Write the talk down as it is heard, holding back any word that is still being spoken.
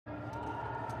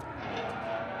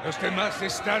¿Los demás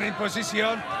están en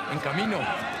posición? En camino.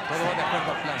 Todo va de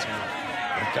acuerdo al plan, señor.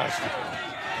 Fantástico.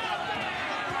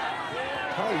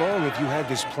 How long have you had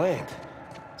this planned?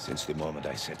 Since the moment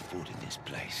I set foot in this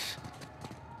place.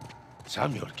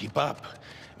 Samuel, keep up.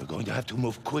 We're going to have to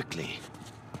move quickly.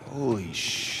 Holy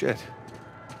shit.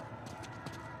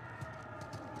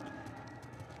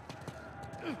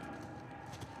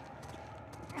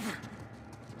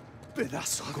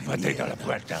 Pedazo de Ocúpate de la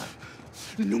puerta.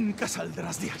 Nunca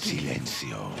saldrás de aquí.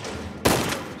 Silencio.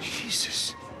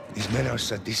 Jesus. These men are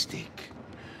sadistic.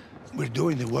 We're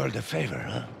doing the world a favor,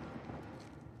 huh?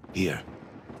 Here.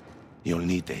 You'll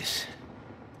need this.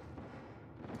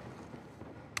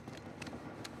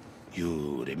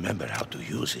 You remember how to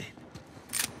use it?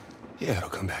 Yeah, it'll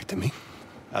come back to me.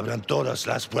 Abran todas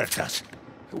las puertas.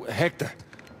 Hector,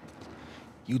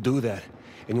 you do that,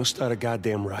 and you'll start a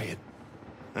goddamn riot.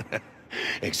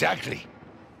 Exactly.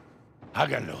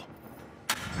 Háganlo.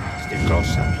 Stay close,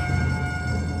 Samuel.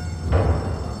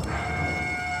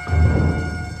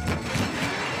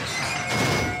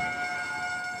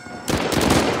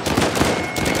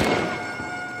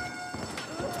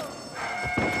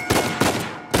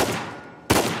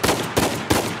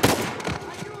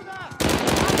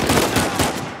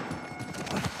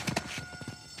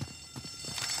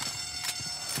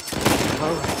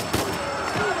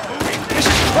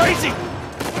 Crazy!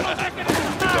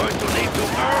 We're going to need to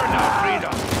earn our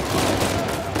freedom.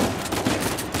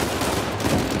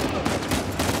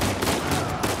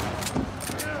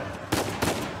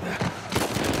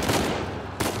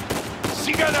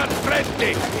 Sigan al frente.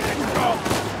 No.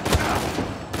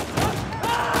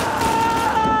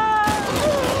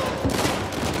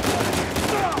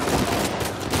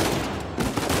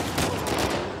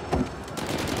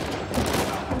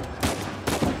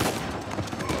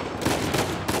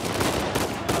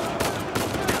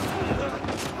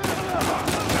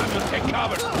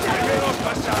 Déjenos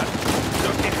pasar.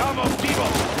 Los dejamos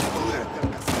vivos.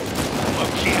 Como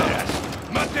quieras.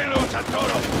 Mátenlos a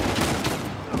todos.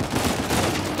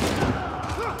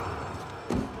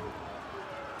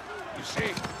 You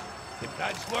see, the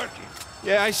plan's working.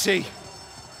 Yeah, I see.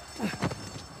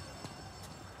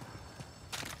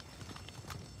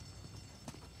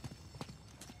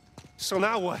 So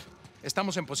now what?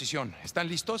 Estamos en posición. ¿Están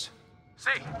listos?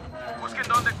 Sí. Busquen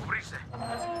dónde cubrirse.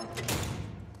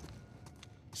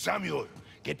 Samuel,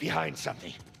 get behind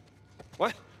something.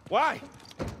 What? Why?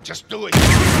 Just do it. Are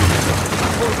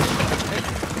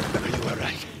you all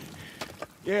right?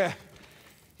 Yeah.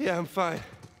 Yeah, I'm fine.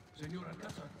 Señor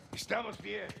Alcázar. Estamos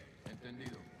bien.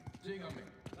 Entendido. Sígame.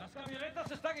 Las camionetas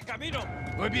están en camino.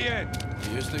 Muy bien.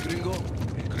 ¿Y este gringo?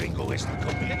 El gringo está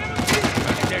conmigo.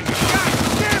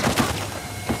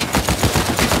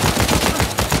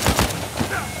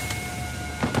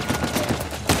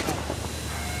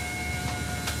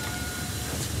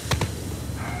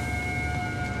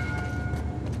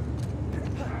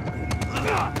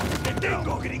 ¡Te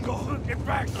tengo, gringo! Get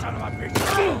back, son of a bitch!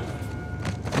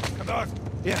 Come on.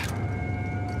 Yeah.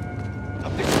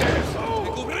 Up the stairs.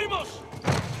 ¡Te cubrimos!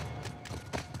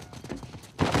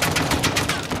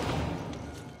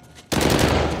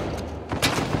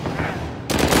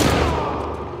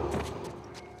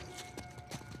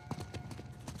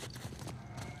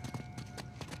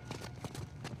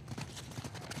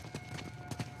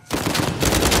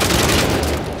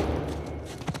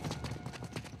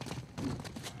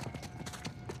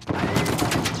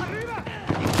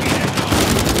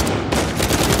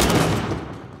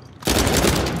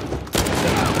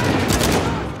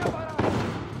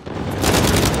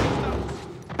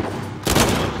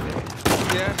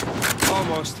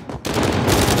 Almost.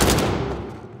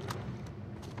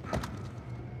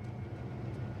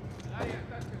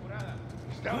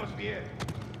 Estamos bien.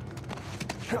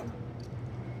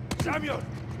 Samuel!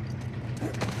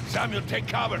 Samuel, take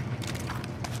cover.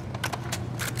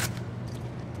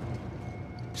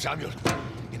 Samuel,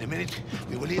 in a minute,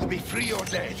 we will either be free or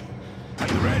dead. Are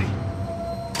you ready?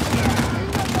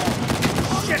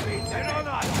 Shit! They're on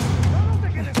us!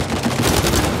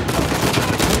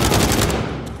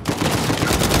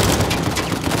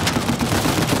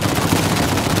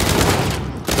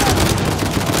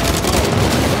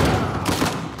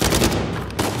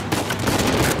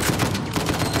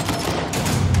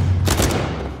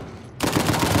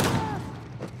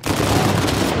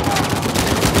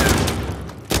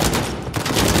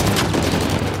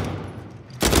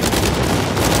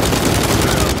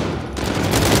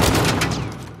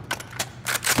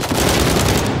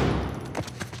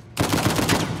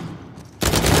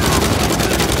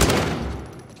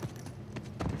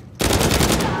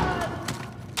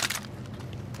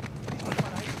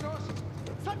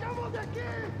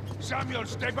 Samuel,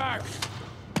 stay back!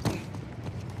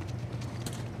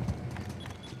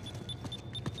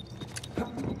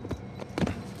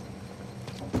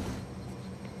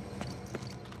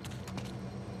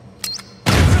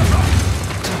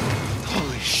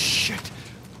 Holy shit!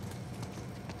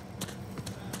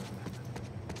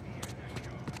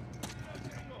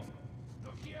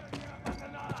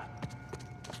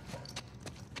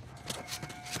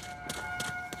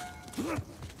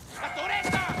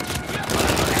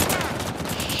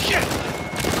 Shit!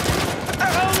 What the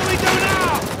hell do we do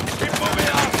now? Keep moving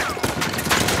up!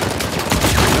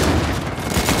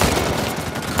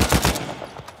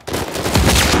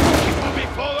 Keep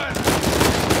moving forward!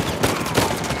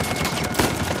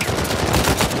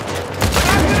 We're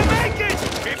not gonna make it!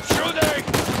 Keep shooting!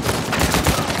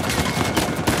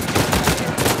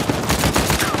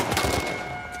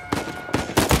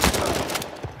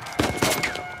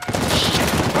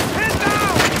 Pin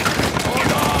down!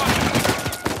 Hold on!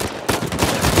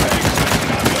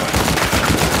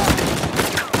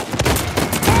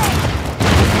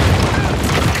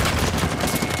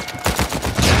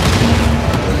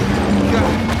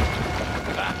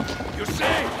 You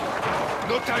see?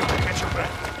 No time to catch your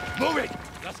breath. Move it!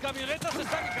 Las camionetas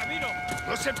están en camino.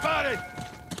 ¡No se paren!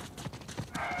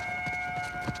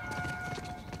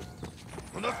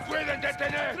 ¡No nos pueden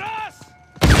detener! ¡Tras!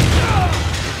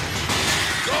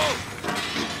 ¡Go!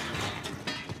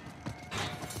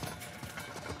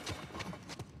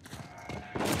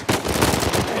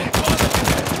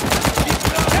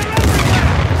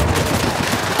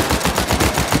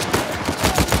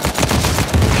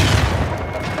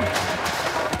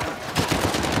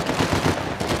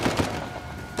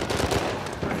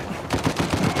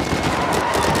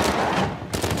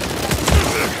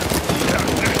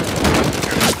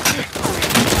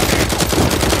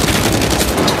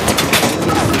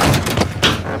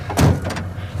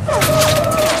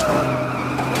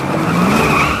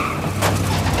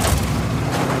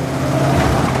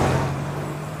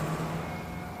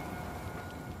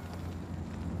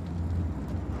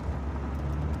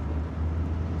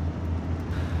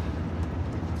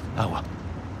 Agua.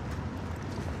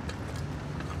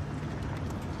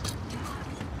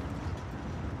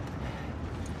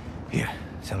 Here,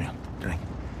 Samuel, drink.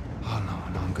 Oh,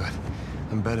 no, I'm good.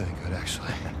 I'm better than good,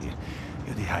 actually.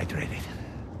 You're dehydrated.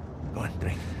 Go on,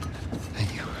 drink.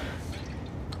 Thank you.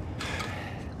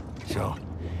 So,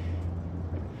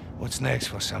 what's next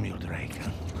for Samuel Drake,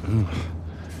 huh?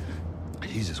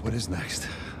 Jesus, what is next?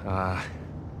 I'm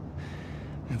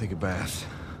gonna take a bath.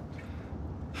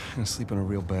 I'm gonna sleep in a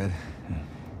real bed.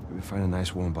 Maybe find a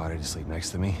nice warm body to sleep next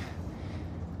to me.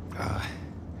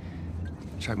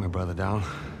 Track my brother down.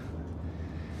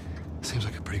 Seems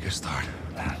like a pretty good start.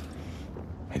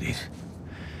 It is.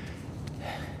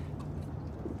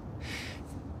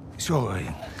 So,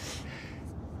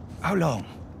 how long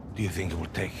do you think it will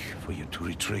take for you to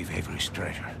retrieve Avery's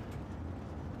treasure?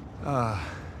 I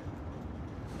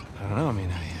don't know. I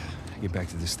mean, I get back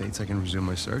to the States, I can resume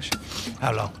my search.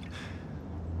 How long?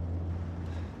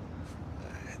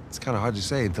 It's kind of hard to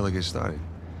say until I get started.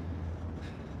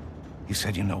 You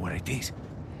said you know where it is.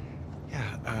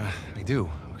 Yeah, I do,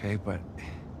 okay? But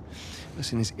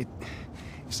listen,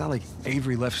 it's not like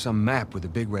Avery left some map with a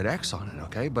big red X on it,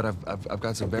 okay? But I've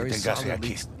got some very solid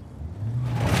leads.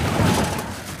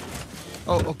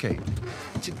 Oh, okay.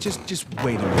 Just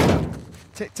wait a minute.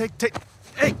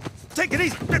 Hey, take it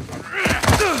easy.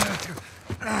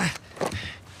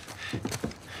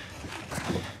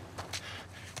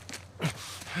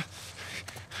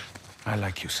 I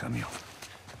like you, Samuel.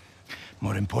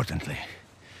 More importantly,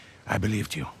 I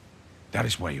believed you. That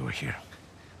is why you were here.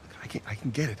 I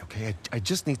can get it, okay? I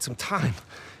just need some time.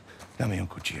 Dame un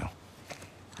cuchillo.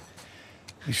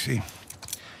 You see,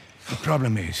 the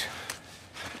problem is,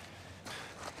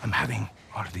 I'm having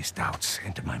all of these doubts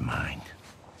into my mind.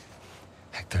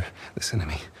 Hector, listen to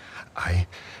me. I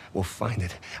will find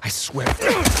it. I swear.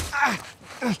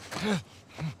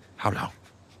 How long?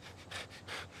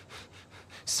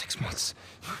 6 months.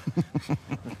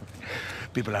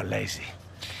 People are lazy.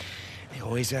 They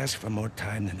always ask for more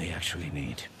time than they actually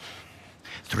need.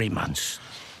 3 months.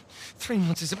 3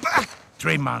 months is a...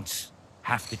 3 months.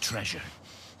 Half the treasure.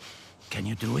 Can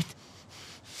you do it?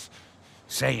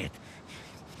 Say it.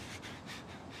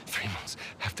 3 months,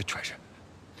 half the treasure.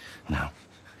 Now,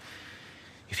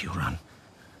 if you run,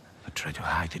 or try to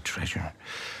hide the treasure,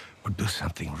 or do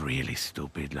something really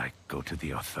stupid like go to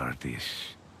the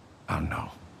authorities, I'll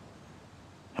know.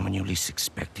 And when you least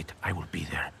expect it, I will be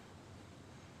there.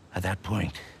 At that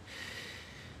point,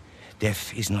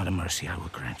 death is not a mercy I will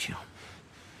grant you.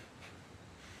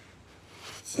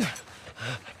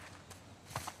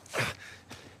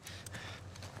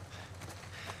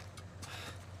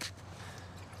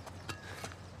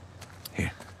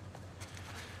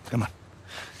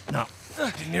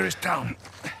 nearest town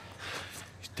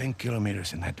is 10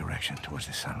 kilometers in that direction towards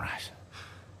the sunrise.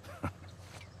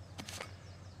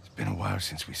 It's been a while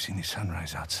since we've seen the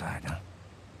sunrise outside, huh?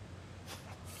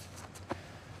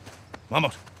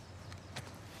 Vamos.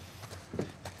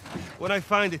 When I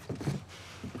find it...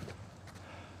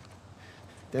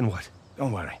 Then what?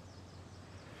 Don't worry.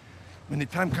 When the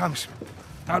time comes,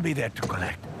 I'll be there to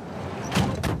collect.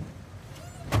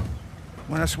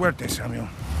 Buena suerte, Samuel.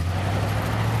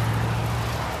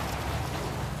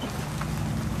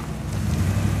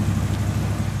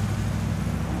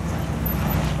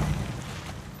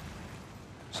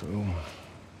 So,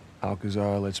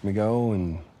 Alcazar lets me go,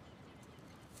 and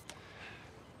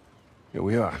here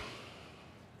we are.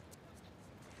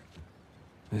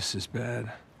 This is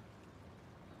bad.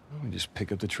 We just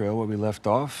pick up the trail where we left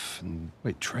off, and...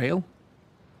 Wait, trail?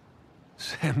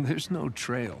 Sam, there's no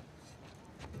trail.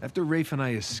 After Rafe and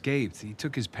I escaped, he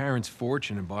took his parents'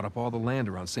 fortune and bought up all the land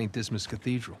around St. Dismas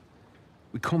Cathedral.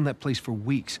 We combed that place for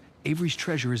weeks. Avery's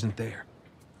treasure isn't there.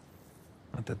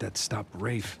 Not that that stopped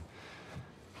Rafe.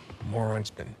 The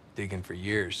moron's been digging for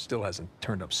years, still hasn't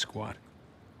turned up squat.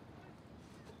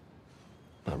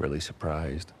 Not really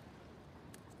surprised.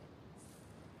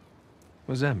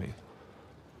 What does that mean?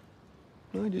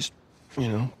 I just,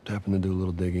 happened to do a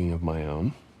little digging of my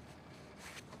own.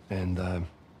 And, I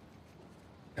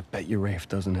bet you Rafe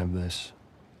doesn't have this.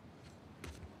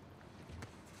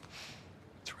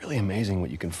 It's really amazing what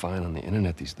you can find on the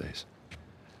internet these days.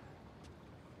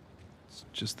 It's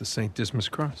just the St. Dismas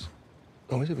cross.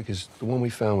 Oh, is it? Because the one we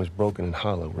found was broken and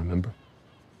hollow, remember?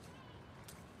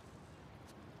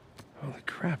 Holy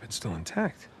crap, it's still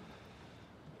intact.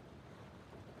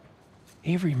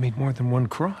 Avery made more than one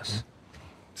cross.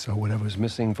 So whatever's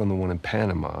missing from the one in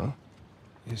Panama...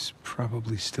 is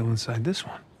probably still inside this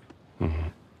one. Mm-hmm.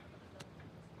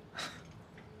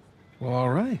 Well,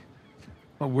 all right.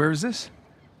 Well, where is this?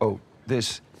 Oh,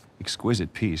 this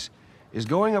exquisite piece is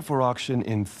going up for auction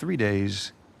in 3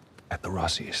 days at the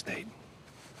Rossi estate.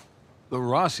 The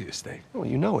Rossi estate. Oh,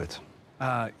 you know it.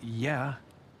 Yeah.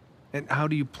 And how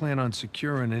do you plan on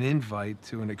securing an invite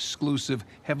to an exclusive,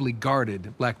 heavily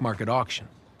guarded black market auction?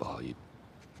 Well, you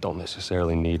don't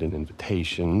necessarily need an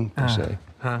invitation, per se.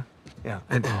 Huh? Yeah.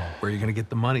 And where are you gonna get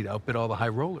the money to outbid all the high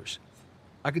rollers?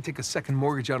 I could take a second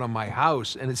mortgage out on my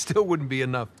house, and it still wouldn't be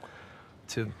enough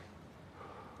to...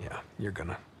 Yeah, you're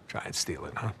gonna try and steal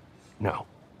it, huh? No.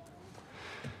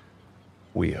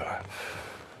 We are.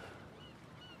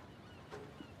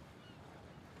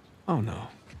 Oh, no.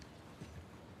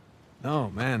 No,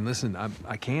 man, listen,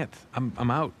 I can't.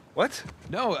 I'm out. What?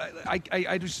 No,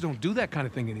 I just don't do that kind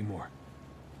of thing anymore.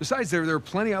 Besides, there are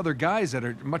plenty of other guys that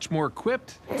are much more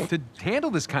equipped to handle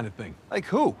this kind of thing. Like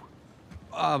who?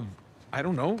 I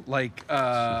don't know, like,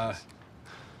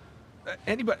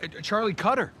 anybody, Charlie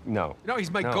Cutter. No. No,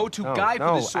 he's my No, go-to no, guy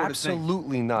for this sort of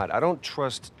absolutely not. I don't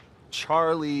trust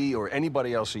Charlie or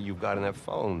anybody else that you've got on that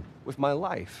phone with my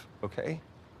life, okay?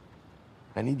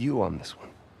 I need you on this one.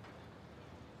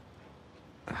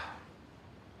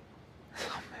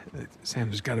 Oh, man, Sam,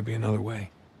 there's got to be another way.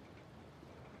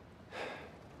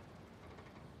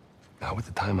 Not with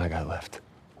the time I got left.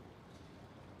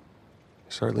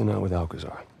 Certainly not with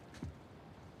Alcazar.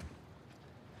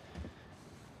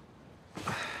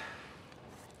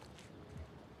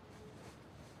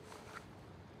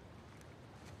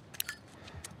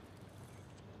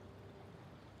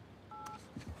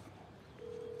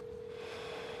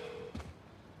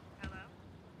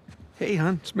 Hey,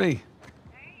 hon, it's me.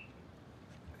 Hey,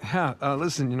 Yeah,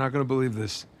 listen, you're not gonna believe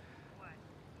this. what?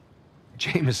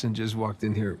 Jameson just walked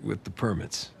in here with the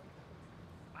permits.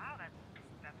 Wow,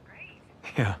 that's great.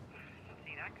 Yeah, Didn't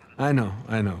see that coming.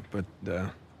 I know, but,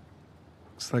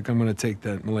 looks like I'm gonna take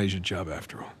that Malaysia job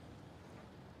after all.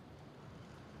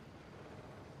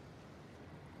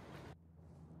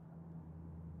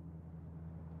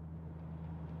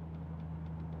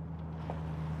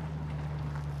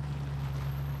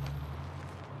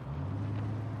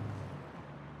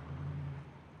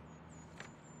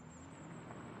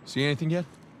 See anything yet?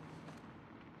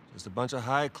 Just a bunch of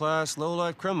high-class,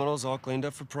 low-life criminals all cleaned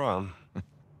up for prom.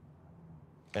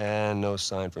 And no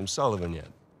sign from Sullivan yet.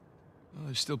 Well,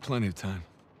 there's still plenty of time.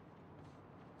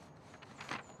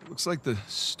 Looks like the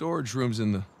storage room's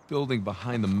in the building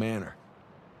behind the manor.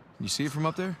 Can you see it from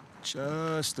up there?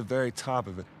 Just the very top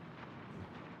of it.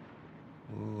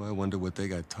 Oh, I wonder what they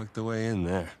got tucked away in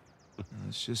there.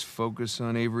 Let's just focus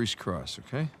on Avery's cross,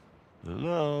 okay?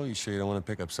 No, you sure you don't want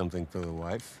to pick up something for the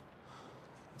wife?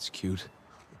 It's cute.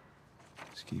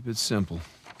 Just keep it simple.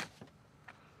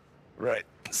 Right.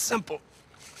 Simple.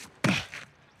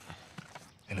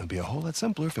 And it'd be a whole lot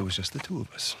simpler if it was just the two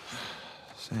of us.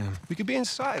 Sam, We could be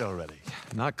inside already.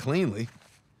 not cleanly.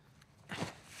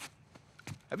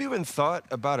 Have you even thought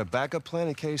about a backup plan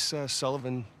in case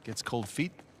Sullivan gets cold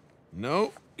feet?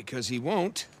 No, because he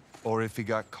won't. Or if he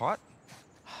got caught?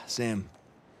 Sam,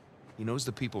 he knows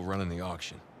the people running the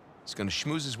auction. He's gonna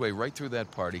schmooze his way right through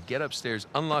that party, get upstairs,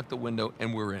 unlock the window,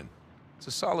 and we're in. It's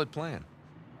a solid plan.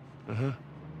 Uh-huh.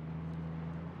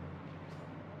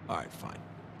 All right, fine.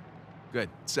 Good,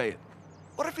 say it.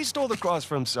 What if he stole the cross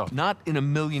for himself? Not in a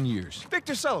million years.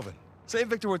 Victor Sullivan. Same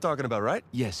Victor we're talking about, right?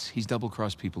 Yes, he's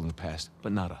double-crossed people in the past,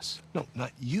 but not us. No,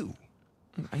 not you.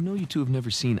 I know you two have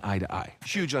never seen eye to eye.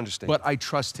 Huge understanding. But I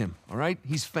trust him, all right?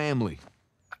 He's family.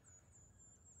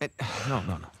 And, no.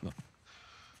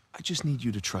 I just need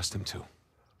you to trust him, too.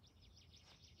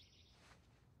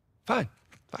 Fine.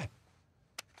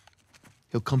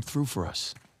 He'll come through for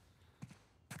us.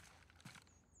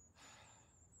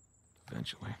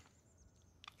 Eventually.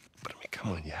 But I mean,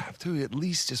 come on, you have to at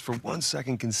least just for 1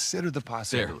 second consider the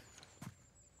possibility.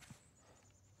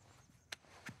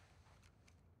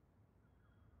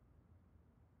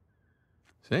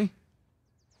 See?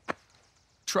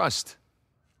 Trust.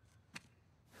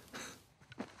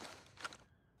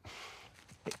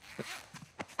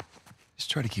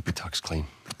 Just try to keep your tux clean.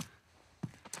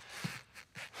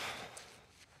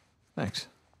 Thanks.